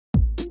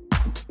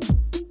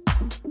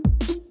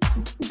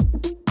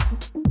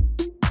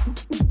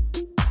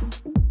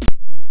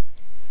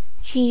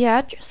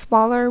Yet,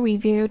 Spoiler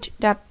revealed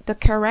that the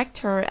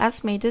character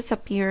Esme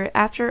disappeared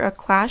after a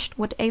clash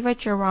with Ava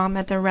Jerome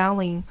at the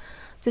railing.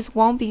 This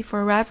won't be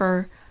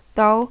forever,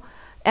 though,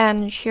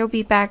 and she'll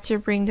be back to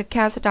bring the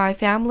Cassidy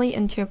family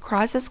into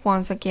crisis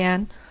once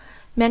again.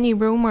 Many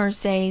rumors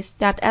say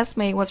that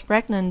Esme was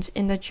pregnant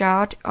in the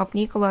child of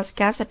Nicholas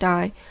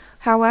Cassidy.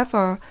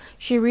 However,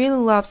 she really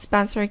loves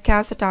Spencer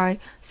Cassidy,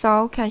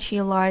 so can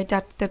she lie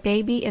that the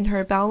baby in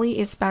her belly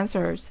is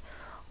Spencer's?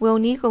 Will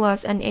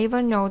Nicholas and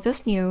Ava know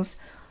this news?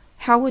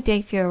 How would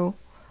they feel?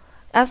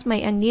 Esme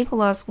and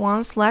Nicholas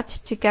once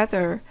slept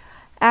together,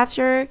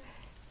 after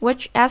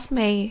which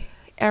Esme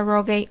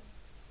arrogantly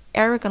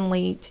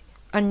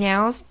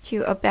announced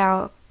to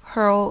about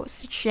her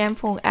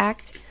shameful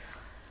act.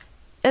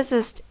 It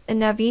is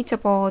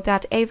inevitable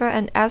that Ava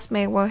and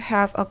Esme will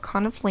have a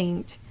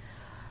conflict.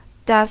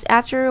 Thus,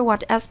 after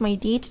what Esme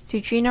did to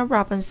Gina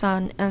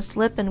Robinson and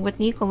sleeping with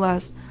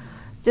Nicholas,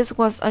 this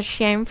was a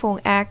shameful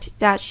act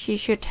that she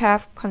should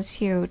have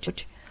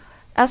concealed.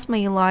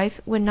 Esme's life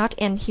will not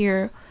end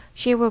here.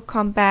 She will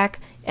come back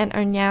and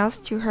announce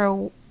to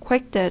her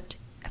wicked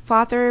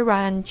father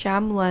Ryan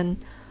Jamlin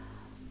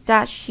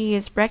that she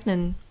is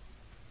pregnant.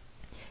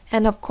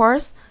 And of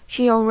course,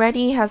 she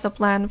already has a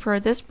plan for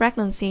this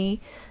pregnancy.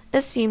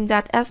 It seemed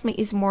that Esme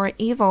is more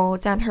evil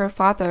than her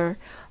father.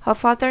 Her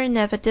father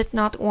never did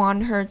not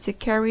want her to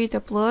carry the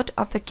blood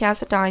of the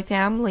Cassidy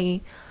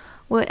family.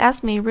 Will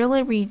Esme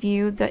really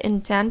reveal the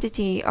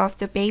identity of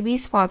the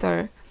baby's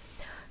father?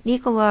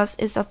 Nicholas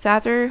is a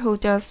father who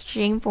does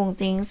shameful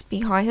things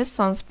behind his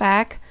son's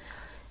back.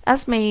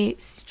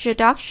 Esme's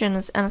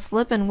seductions and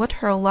sleeping with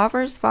her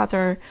lover's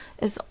father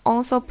is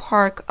also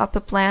part of the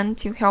plan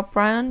to help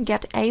Brian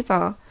get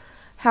Ava.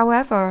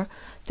 However,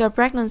 the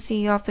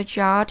pregnancy of the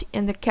child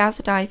in the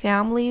Cassidy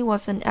family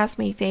was in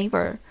Esme's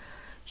favor.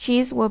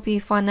 She will be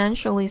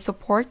financially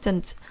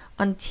supported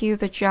until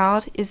the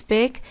child is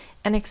big,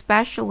 and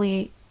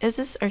especially it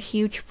is a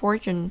huge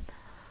fortune.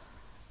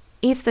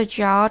 If the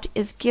child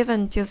is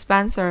given to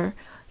Spencer,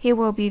 he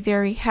will be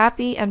very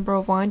happy and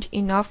provide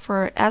enough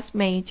for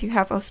Esme to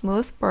have a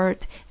smooth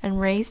birth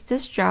and raise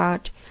this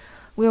child.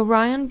 Will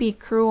Ryan be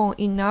cruel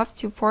enough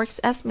to force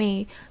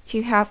Esme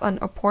to have an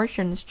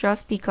abortion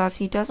just because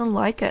he doesn't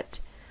like it?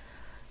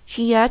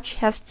 She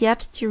has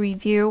yet to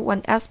reveal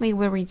when Esme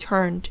will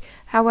return.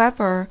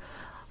 However,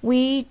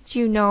 we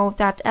do know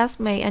that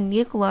Esme and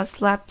Nicholas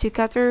slept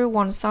together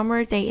one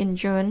summer day in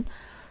June,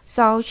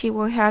 so she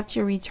will have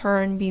to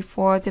return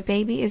before the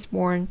baby is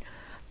born.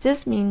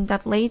 This means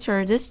that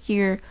later this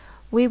year,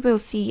 we will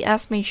see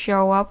Esme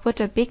show up with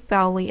a big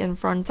belly in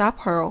front of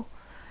her.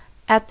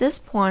 At this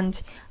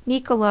point,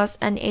 Nicholas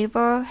and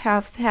Ava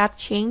have had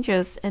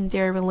changes in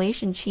their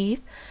relationship.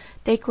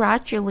 They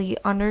gradually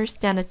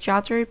understand each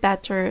other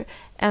better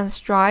and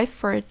strive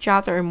for each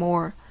other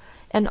more.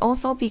 And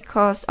also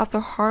because of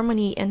the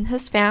harmony in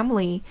his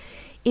family,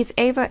 if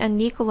Ava and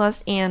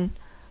Nicholas end,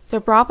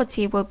 the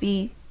property will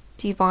be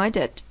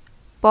divided.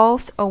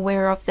 Both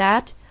aware of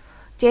that,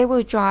 they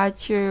will try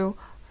to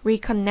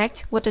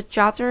reconnect with each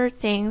other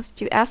thanks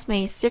to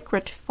Esme's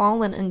secret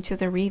falling into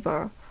the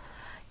river.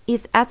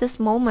 If at this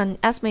moment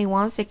Esme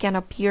once again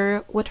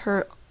appear with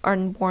her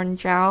unborn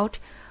child,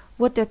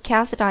 would the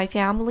Cassidy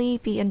family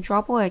be in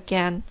trouble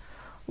again?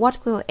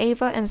 What will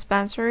Ava and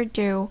Spencer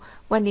do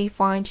when they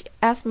find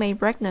Esme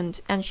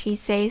pregnant and she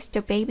says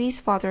the baby's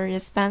father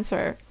is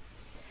Spencer?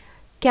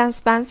 Can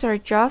Spencer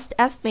trust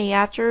Esme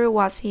after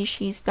what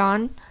she's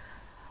done?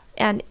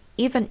 And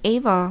even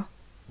Ava?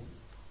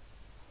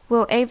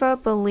 Will Ava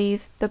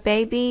believe the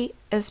baby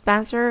is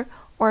Spencer,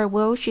 or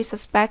will she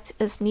suspect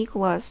it's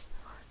Nicholas?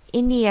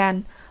 In the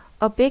end,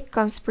 a big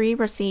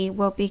conspiracy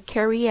will be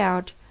carried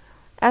out.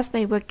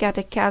 Esme will get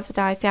the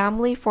Cassidy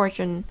family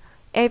fortune.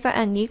 Ava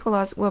and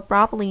Nicholas will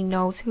probably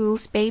know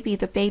whose baby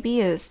the baby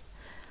is,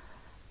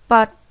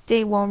 but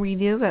they won't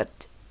reveal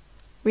it.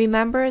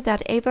 Remember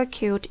that Ava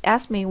killed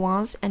Esme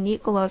once and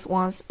Nicholas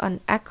was an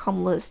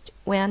accomplice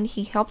when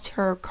he helped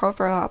her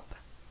cover up.